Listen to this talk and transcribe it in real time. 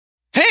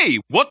Hey,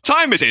 what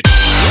time is it?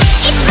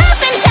 It's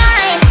muffin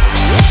time!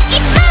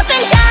 It's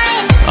muffin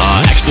time!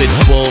 Actually, it's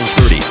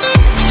 12:30.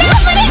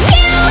 Somebody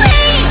kill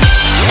me!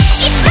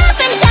 It's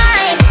muffin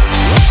time!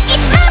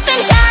 It's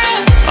muffin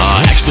time!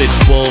 Actually, it's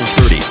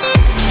 12:30.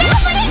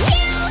 Somebody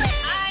kill me!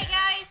 Hi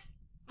guys,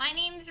 my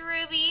name's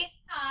Ruby.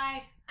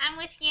 Hi, I'm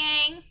with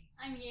Yang.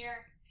 I'm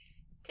here.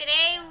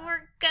 Today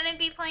we're gonna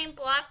be playing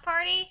Block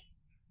Party.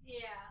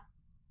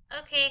 Yeah.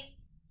 Okay,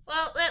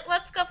 well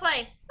let's go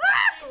play.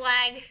 Ah, the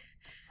lag.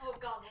 Oh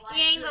god, the lag.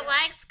 Yang, the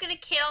lag's gonna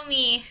kill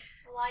me.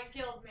 The lag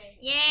killed me.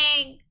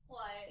 Yang,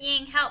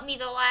 What? help me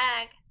the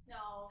lag.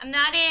 No. I'm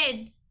not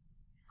in.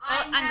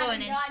 I'm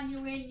going in. gotten you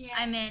in yet.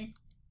 I'm in.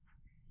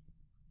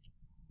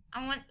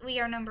 We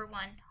are number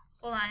 1.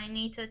 Hold on, I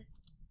need to.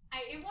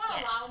 It won't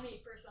Yes. allow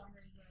me for some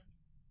reason.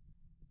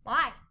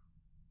 Why?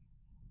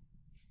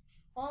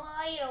 Won't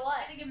allow you to I what?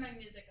 gotta get my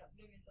music up.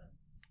 Give me some.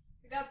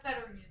 We got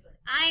better music.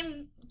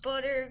 I'm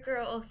Butter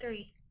Girl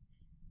 03.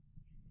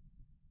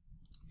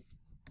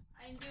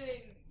 I'm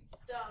doing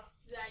stuff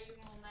that you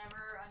will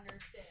never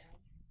understand.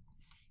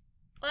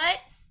 What?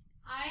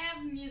 I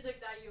have music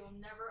that you will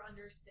never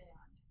understand.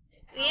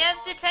 We have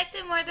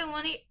detected more than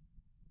one.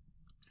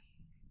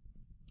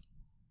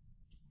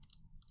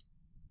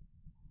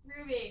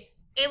 Ruby.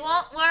 It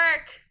won't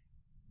work.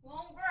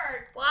 Won't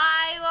work.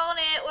 Why won't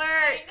it I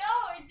work?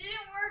 know, it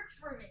didn't work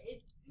for me.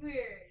 It's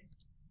weird.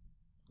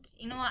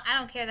 You know what? I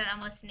don't care that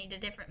I'm listening to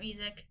different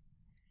music.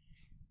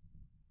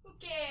 Who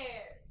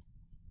cares?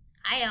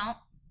 I don't.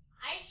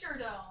 I sure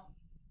don't.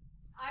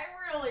 I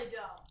really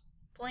don't.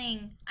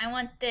 Bling. I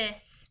want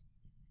this.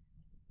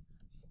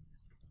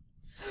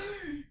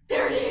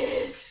 There it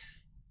is!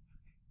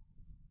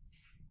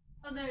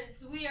 Oh, there it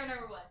is. We are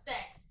number 1.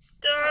 Thanks.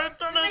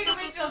 You're making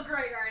me feel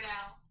great right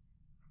now.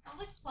 I was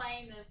like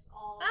playing this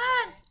all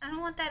Ah, day. I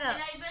don't want that And up.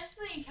 I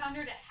eventually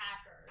encountered a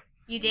hacker.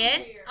 You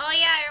did? Weird. Oh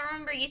yeah, I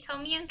remember. You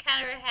told me you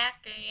encountered a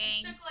hacker,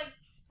 It Yang. took like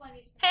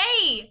 20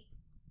 Hey!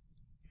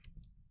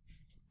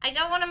 I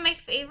got one of my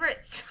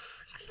favorite songs.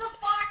 It's a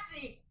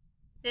foxy!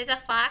 There's a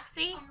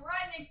Foxy? I'm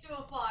right next to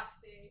a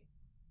foxy.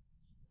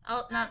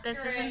 Oh, no, That's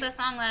this isn't great. the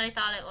song that I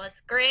thought it was.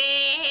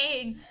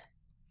 Great!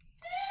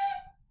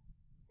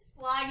 This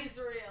flag is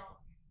real.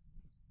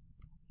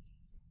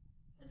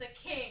 There's a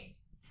king.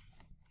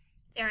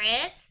 There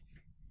is?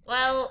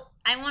 Well,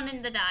 I want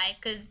him to die,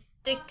 because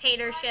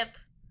dictatorship.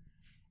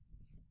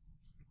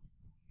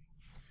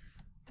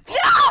 No!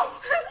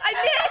 I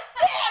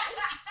missed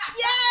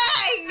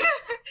it! Yang!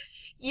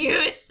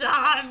 You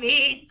saw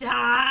me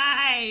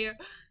die!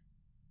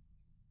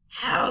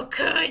 How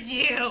could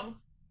you?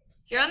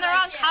 You're on the I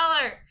wrong can't.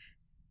 color.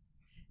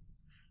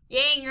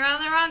 Yang, you're on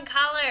the wrong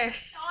color.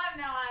 No, I'm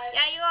not.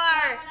 Yeah, you No,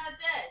 are. I'm not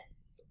dead.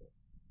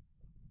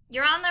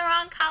 You're on the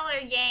wrong color,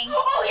 Yang.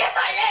 Oh, yes,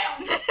 I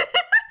am! Good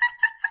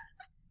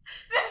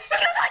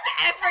luck to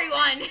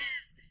everyone.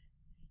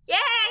 Yay,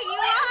 you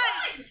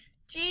won!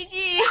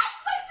 GG.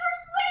 That's my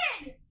first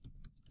win!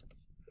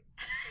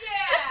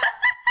 Yeah!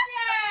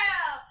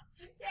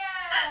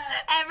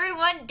 Yeah!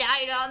 Everyone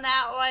died on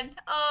that one.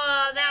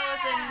 Oh, that Yeah.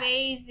 was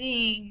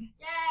amazing.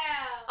 Yeah!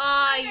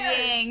 Oh, Winners.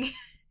 Yang.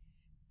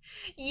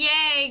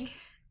 Yang,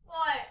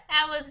 What?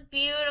 that was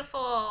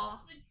beautiful.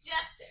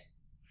 Majestic.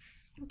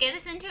 Get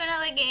us into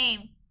another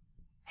game.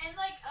 And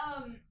like,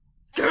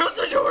 Get us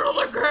into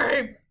another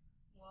game.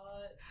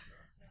 What?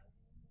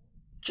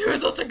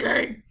 Choose us a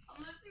game. I'm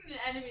listening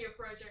to Enemy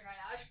Approaching right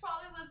now. I should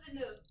probably listen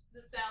to the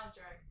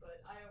soundtrack,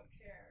 but I don't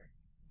care.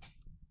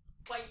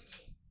 Bite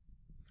me.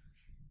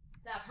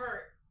 That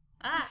hurt.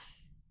 Ah.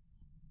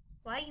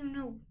 Why you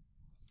know?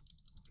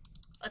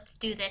 Let's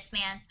do this,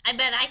 man. I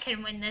bet I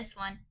can win this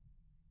one.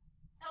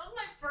 That was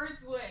my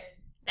first win.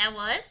 That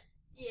was?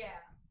 Yeah.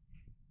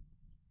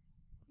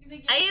 I'm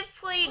gonna get... I have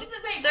played Listen,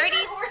 wait, 30 was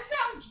that horse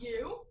sound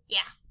you? Yeah.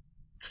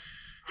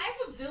 I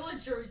have a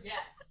villager,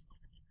 yes.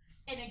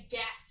 And a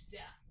gas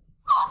death.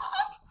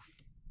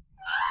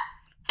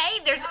 Hey,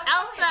 there's That was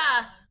probably Elsa.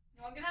 fun.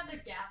 No, I'm gonna have the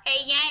gas Hey,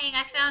 death. Yang,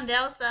 I found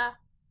Elsa.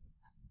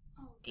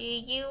 Oh. Do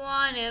you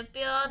want to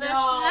build a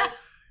No. snow?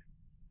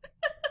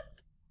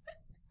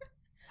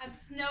 I'm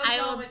snow I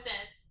done will- with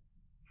this.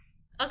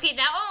 Okay,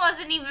 that one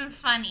wasn't even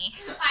funny.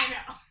 I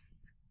know.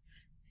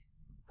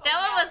 That Going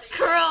one out was the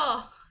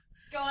cruel.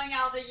 Going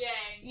out the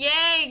yang.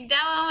 Yang,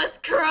 that one was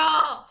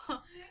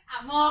cruel.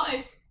 I'm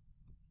always.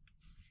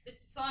 It's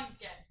the song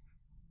again.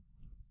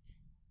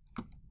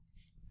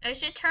 I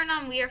should turn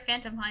on We Are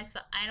Phantom Highs,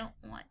 but I don't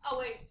want to. Oh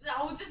wait,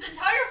 oh this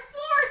entire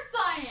floor is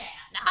cyan.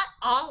 Not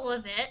all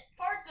of it.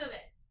 Parts of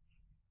it.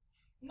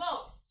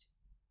 Most.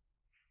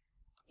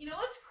 You know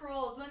what's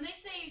cruel is when they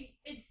say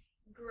it's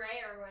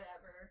gray or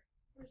whatever.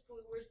 Where's blue?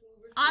 Where's blue?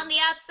 Where's blue? On the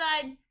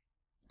outside.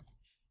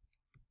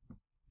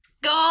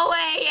 Go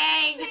away,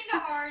 I'm Yang. saying a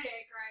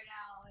heartache right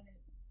now, and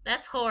it's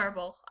That's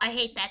horrible. I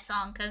hate that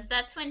song because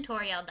that's when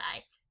Toriel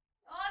dies.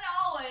 not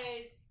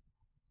always.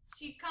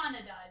 She kinda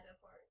dies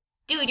at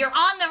parts. Dude, you're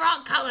on the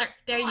wrong color.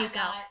 There No, you I'm go.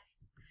 not.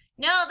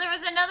 No, there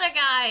was another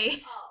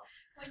guy. Oh.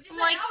 Wait, just I'm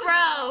say like, I was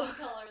bro.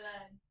 the wrong color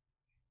then.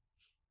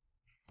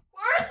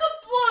 Where's the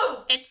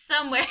blue? It's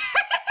somewhere.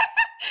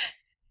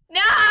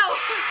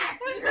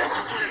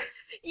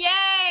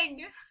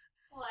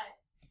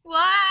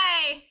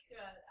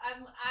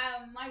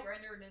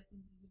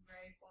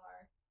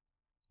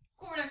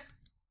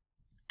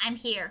 I'm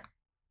here.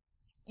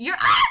 You're.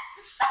 Ah!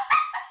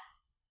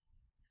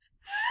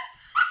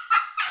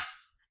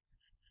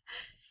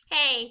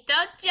 Hey,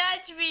 don't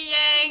judge me,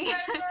 Yang.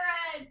 Where's the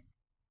red?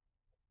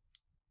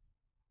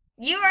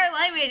 You are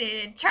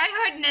limited. Try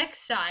hard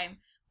next time.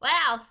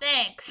 Wow,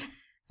 thanks.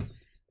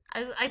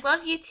 I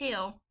love you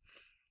too.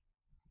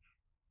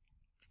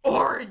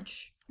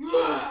 Orange. You're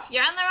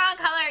on the wrong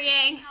color,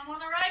 Yang. I'm on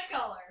the right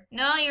color.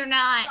 No, you're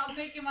not. Stop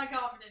making my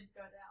confidence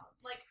go down.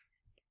 Like,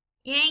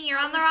 Yang, you're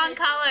on the wrong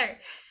color.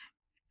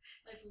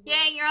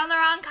 Yang, you're on the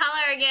wrong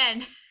color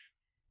again.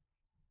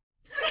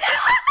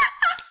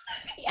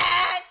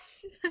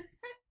 Yes!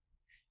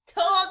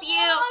 Told you.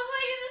 I was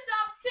like in the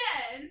top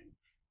 10.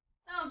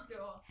 That was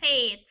cool.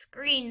 Hey, it's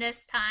green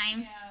this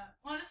time. Yeah.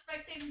 Want to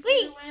spectate and see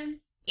Wait. who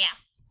wins?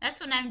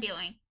 That's what I'm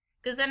doing.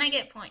 Because then I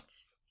get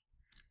points.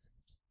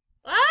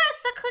 Ah,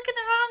 stop clicking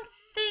the wrong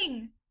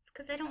thing. It's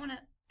because I don't want to.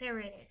 There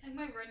it is. And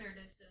my render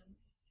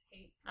distance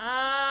hates me.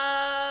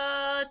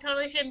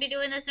 Totally shouldn't be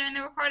doing this during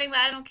the recording, but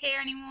I don't care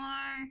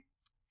anymore.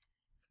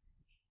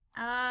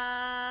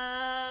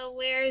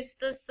 Where's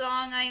the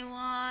song I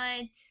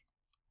want?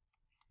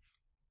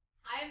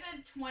 I have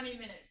a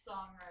 20-minute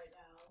song right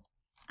now.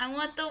 I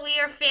want the We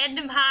Are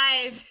Fandom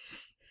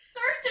Hives.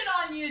 Search it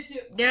on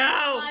YouTube.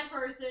 No! My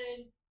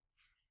person.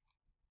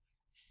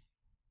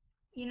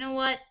 You know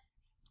what?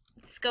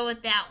 Let's go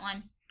with that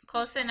one.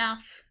 Close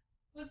enough.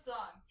 What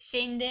song?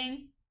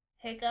 Shinding.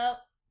 Hiccup.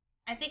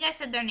 I think I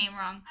said their name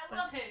wrong. I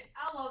love it.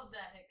 I love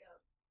that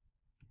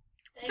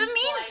hiccup. The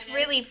meme's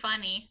really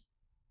funny.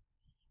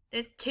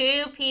 There's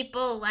 2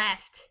 people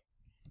left.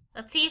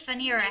 Let's see if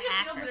any are a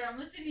hacker. Better. I'm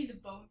listening to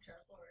Bone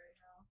Trestle right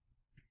now.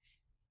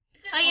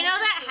 Oh, you know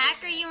that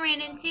hacker you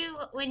ran into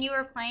when you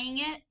were playing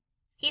it?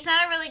 He's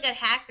not a really good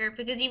hacker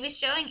because he was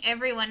showing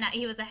everyone that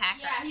he was a hacker.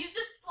 Yeah, he's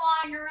just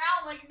flying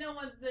around like no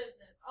one's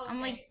business. Okay,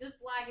 I'm like-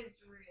 this lag is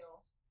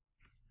real.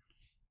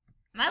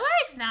 My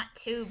lag's not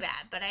too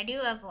bad, but I do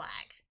have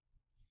lag.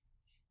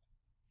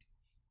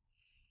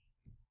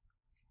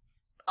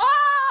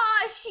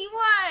 Oh, she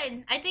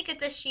won! I think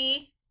it's a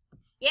she.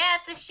 Yeah,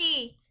 it's a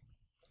she.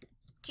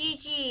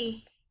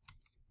 GG.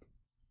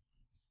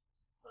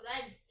 Oh,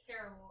 that is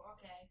terrible.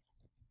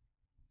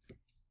 Okay.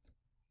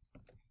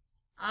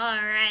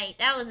 Alright,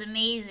 that was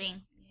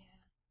amazing. Yeah.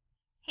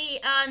 Hey,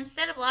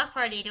 instead of Block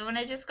Party, do you want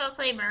to just go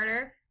play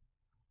Murder?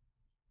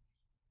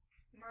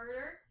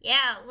 Murder?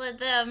 Yeah, with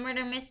the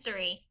Murder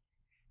Mystery.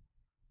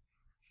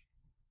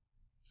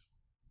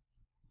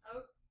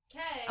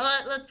 Okay.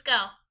 Let's go.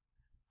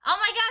 Oh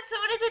my god,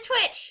 someone has a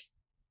Twitch!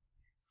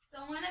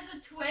 Someone has a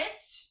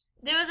Twitch?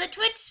 There was a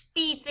Twitch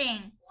speed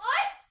thing.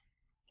 What?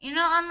 You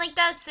know, on like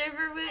that server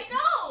I route.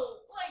 know!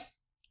 Like,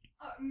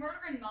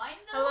 Murder in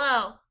Mineville?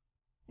 Hello.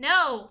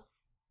 No.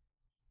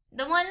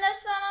 The one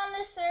that's not on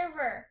this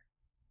server.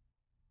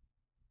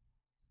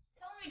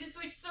 Tell me to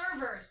switch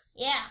servers.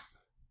 Yeah.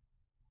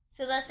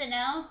 So that's a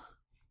no?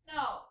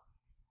 No.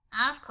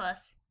 I was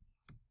close.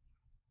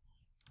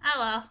 Oh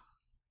well.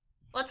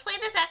 Let's play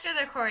this after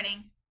the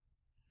recording.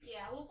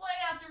 Yeah, we'll play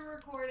it after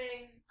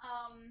recording.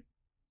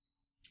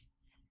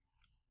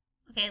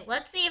 Okay,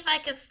 let's see if I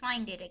can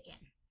find it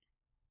again.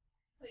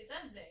 Wait, is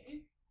that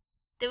Zane?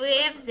 Do we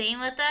have Zane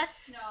with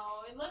us?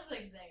 No, it looks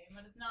like Zane,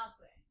 but it's not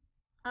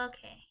Zane.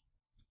 Okay.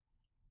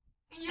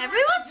 You heard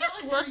Everyone's my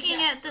just villager looking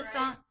guess, at the right?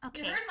 song. You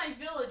Okay. heard my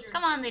villager.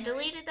 Come on, they guess, right?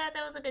 deleted that.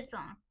 That was a good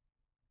song.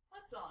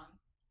 What song?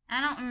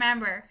 I don't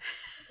remember.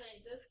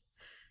 Okay, this.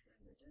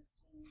 Render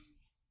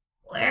distance.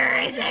 Where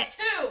is It's at it?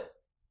 2!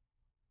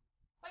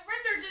 My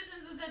render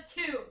distance was at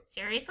 2.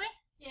 Seriously?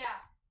 Yeah.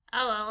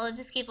 Oh well, I'll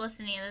just keep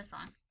listening to this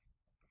song.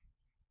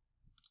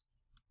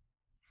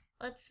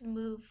 Let's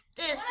move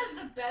this. Someone has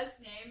the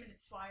best name and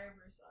it's Fire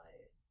vs.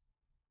 Ice.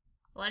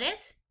 What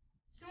is?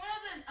 Someone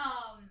has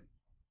an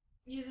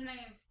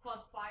username called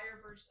Fire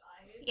vs.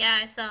 Ice. Yeah,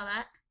 I saw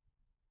that.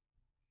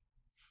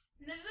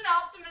 And there's an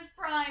Optimus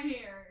Prime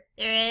here.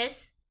 There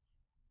is.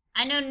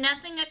 I know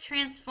nothing of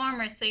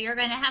Transformers, so you're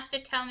gonna have to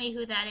tell me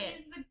who that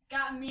is. He's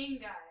the mean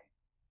guy.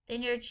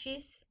 Then you're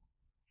choose.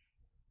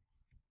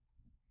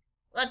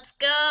 Let's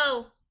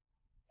go!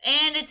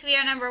 And it's We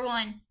Are number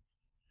 1.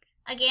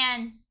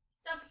 Again.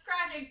 Stuff is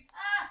crashing.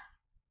 Ah!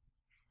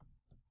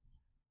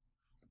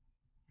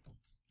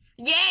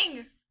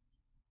 Yang!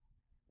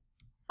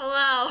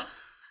 Hello.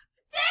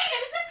 Dang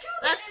it, it's a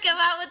 2. Let's go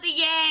out with the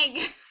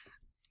Yang.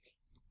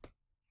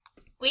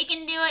 We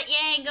can do it,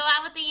 Yang. Go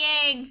out with the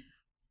Yang.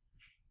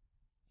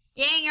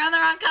 Yang, you're on the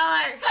wrong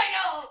color. I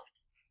know.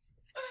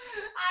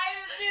 I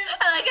was just.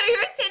 I like how you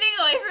were sitting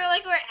away from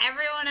like where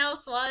everyone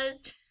else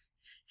was.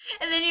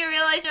 And then you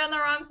realize you're in the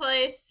wrong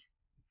place.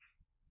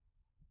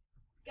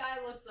 Guy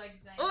looks like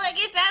Zane. Oh, I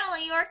get Battle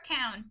of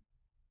Yorktown.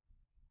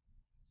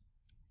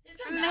 Is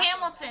there From a map of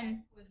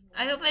Hamilton. that with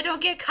I hope one? I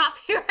don't get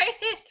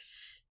copyrighted.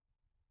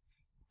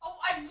 Oh,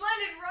 I blended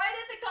right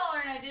at the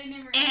color and I didn't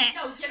even. Eh.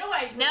 No, get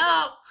away. Ruby.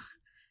 No.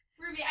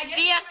 Ruby, I get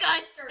Be a you're my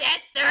good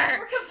sister.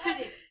 We're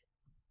competitive.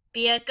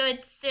 Be a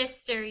good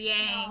sister,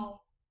 Yang.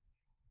 No.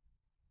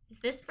 Is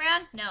this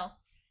brown? No.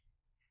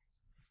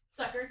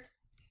 Sucker.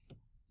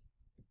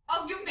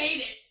 Oh, you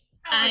made it.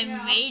 I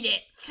no. made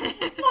it.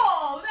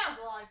 Whoa, that was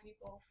a lot of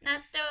people.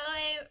 Not the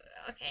way.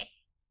 Okay.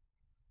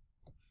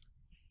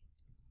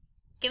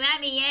 Come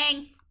at me,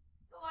 Yang.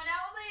 Going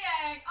out with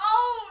the egg.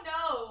 Oh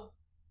no!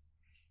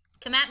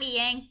 Come at me,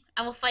 Yang.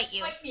 I will fight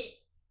you. Fight me.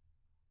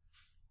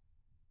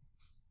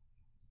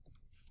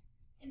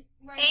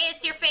 Right Hey,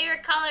 it's your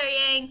favorite color,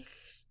 Yang.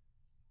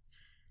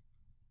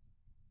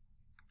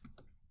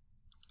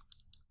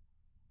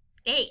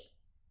 Hey.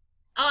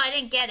 Oh, I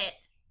didn't get it.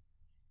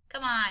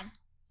 Come on.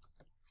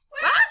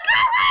 Wrong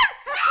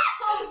color!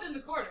 Oh, it's in the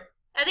corner.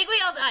 I think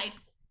we all died.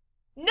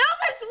 No,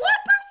 there's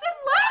one person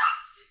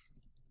left!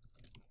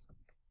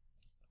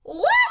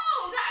 What?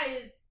 Oh, that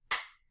is.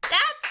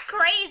 That's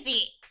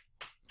crazy.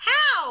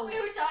 How? Wait,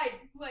 who died?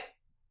 Wait.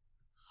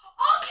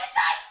 Oh, you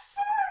died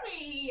before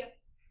me!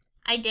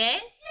 I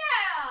did?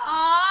 Yeah!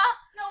 Aw.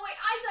 No, wait,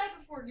 I died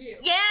before you.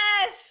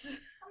 Yes!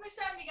 How much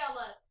time do you got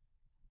left?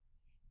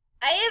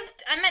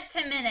 I'm at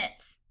 10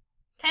 minutes.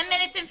 10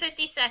 minutes and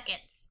 50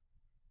 seconds.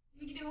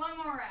 We can do one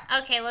more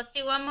round. Okay, let's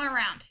do one more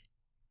round.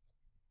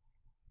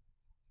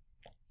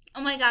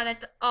 Oh my god, I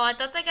thought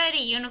that guy had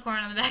a unicorn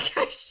on the back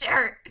of his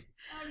shirt. That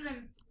would have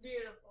been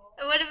beautiful.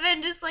 It would have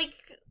been just like,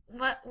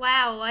 what?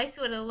 Wow, Weiss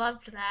would have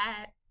loved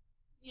that.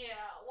 Yeah,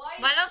 why?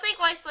 But I don't think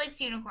Weiss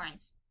likes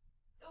unicorns.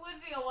 It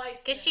would be a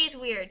Weiss Because thing. she's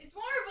weird. It's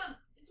more of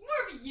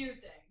a you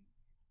thing.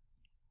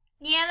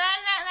 Yeah,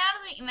 now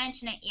that you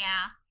mention it,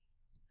 yeah.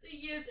 It's a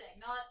you thing,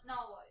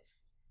 not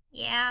Weiss.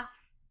 Yeah.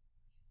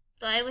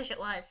 Though I wish it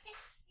was.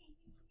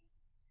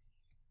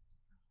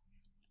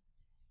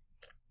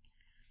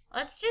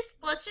 Let's just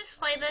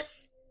play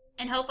this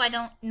and hope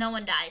no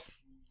one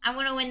dies. I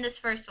want to win this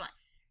first one.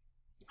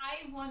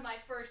 I won my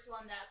first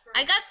one that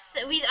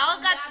first. We all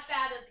I'm got that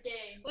bad at the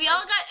game.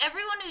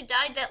 everyone who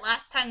died that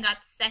last time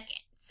got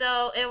second.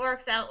 So it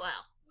works out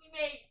well.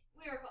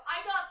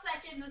 I got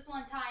second this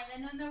one time,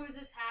 and then there was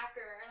this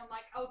hacker, and I'm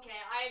like, okay,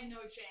 I have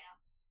no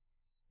chance.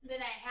 Then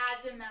I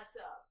had to mess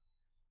up.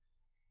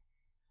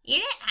 You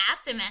didn't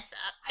have to mess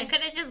up. It could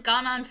have just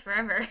gone on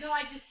forever. No,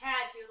 I just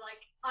had to.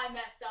 Like, I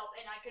messed up,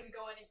 and I couldn't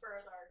go any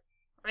further.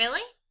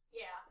 Really?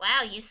 Yeah.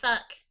 Wow, you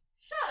suck.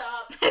 Shut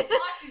up.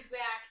 Flashy's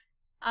back.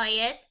 Oh,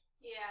 yes?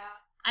 Yeah.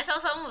 I saw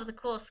someone with a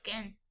cool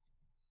skin.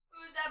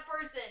 Who's that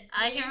person?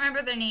 I Me? can't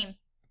remember their name.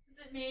 Is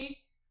it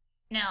me?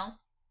 No.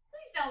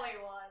 Please tell me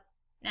it was.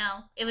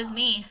 No. It was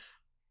me.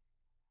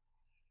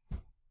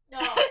 No.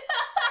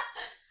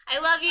 I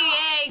love you,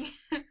 Yang.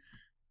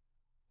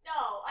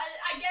 No,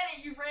 I get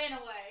it, you ran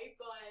away,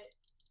 but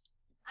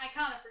I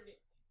kind of forget.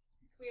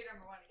 It's weird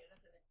number one again,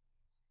 isn't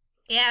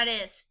it? Yeah,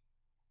 it is.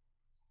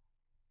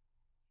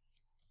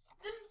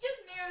 So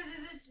just mirrors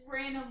is this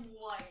random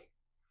white.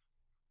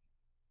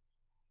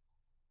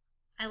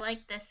 I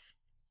like this.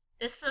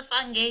 This is a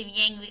fun game,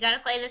 Yang. We gotta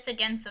play this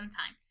again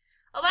sometime.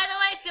 Oh, by the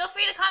way, feel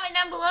free to comment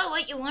down below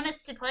what you want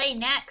us to play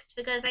next,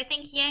 because I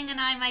think Yang and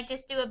I might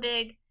just do a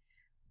big,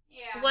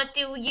 Yeah. what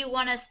do you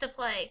want us to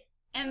play?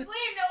 And We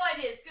have no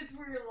ideas because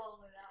we're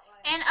lonely that way.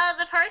 And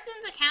the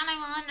person's account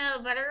I'm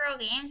on, Butter Girl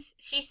Games,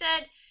 she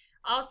said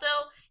also,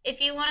 if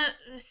you want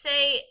to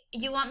say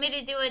you want me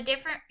to do a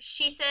different,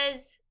 she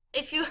says,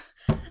 if you,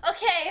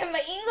 okay,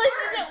 my English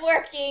isn't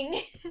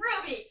working.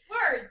 Ruby,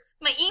 words.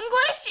 My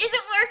English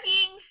isn't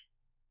working.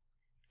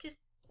 Just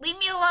leave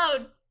me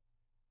alone.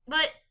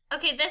 But,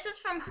 okay, this is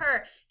from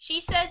her. She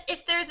says,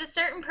 if there's a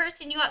certain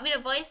person you want me to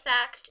voice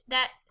act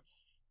that,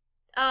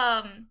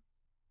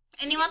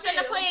 and you want them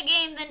to play a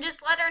game, then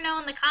just let her know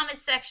in the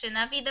comment section.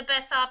 That'd be the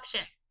best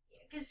option.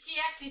 Because she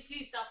actually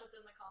sees stuff that's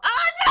in the comments.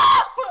 Oh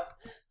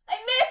no! I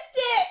missed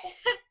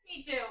it!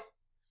 Me too.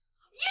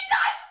 You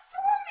died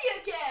before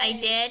me again! I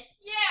did?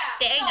 Yeah.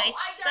 Dang, no, I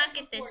died suck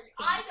at before this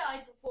you. game. I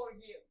died before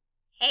you.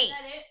 Hey. Is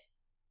that it?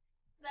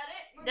 Is that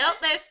it? We're Nope,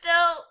 good? there's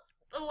still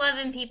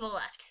 11 people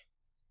left.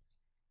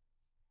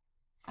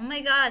 Oh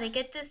my god, I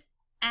get this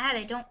ad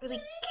I don't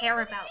really care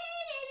about.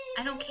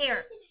 I don't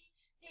care.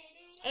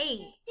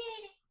 Hey.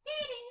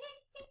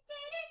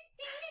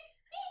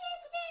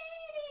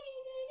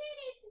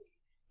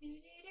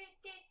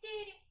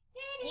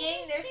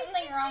 Ying, there's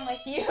something wrong with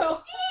you.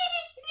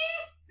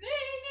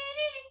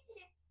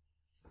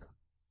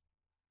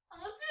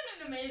 Let's do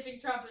an amazing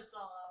trumpet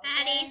solo.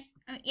 Maddie.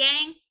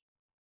 Yang?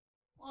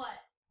 What?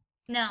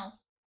 No.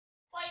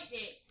 Fight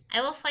me. I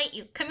will fight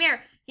you. Come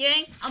here,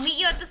 Yang. I'll meet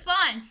you at the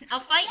spawn. I'll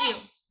fight you.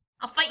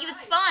 I'll fight you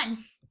at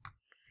spawn.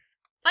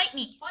 Fight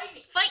me. Fight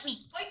me. Fight me.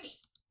 Fight me.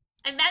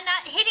 I'm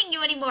not hitting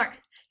you anymore.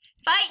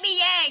 Fight me,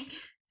 Yang.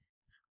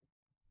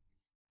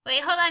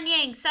 Wait, hold on,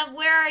 Yang. Stop.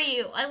 Where are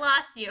you? I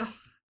lost you.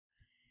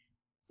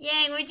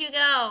 Yang, where'd you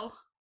go?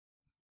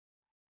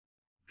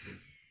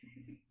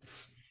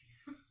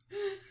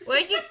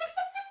 Where'd you...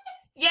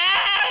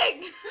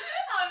 Yang!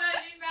 Oh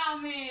no, she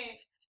found me.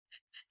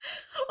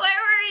 Where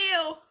were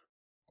you?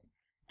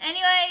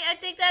 Anyway, I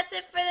think that's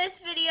it for this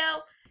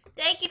video.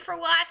 Thank you for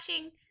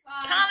watching.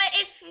 Bye. Comment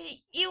if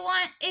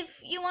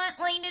you want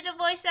Lena to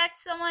voice act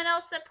someone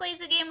else that plays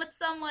a game with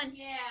someone.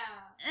 Yeah.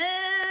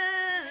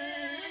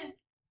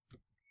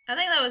 I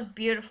think that was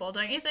beautiful,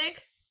 don't you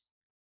think?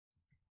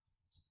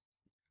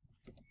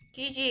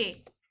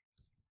 GG.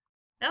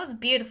 That was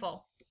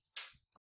beautiful.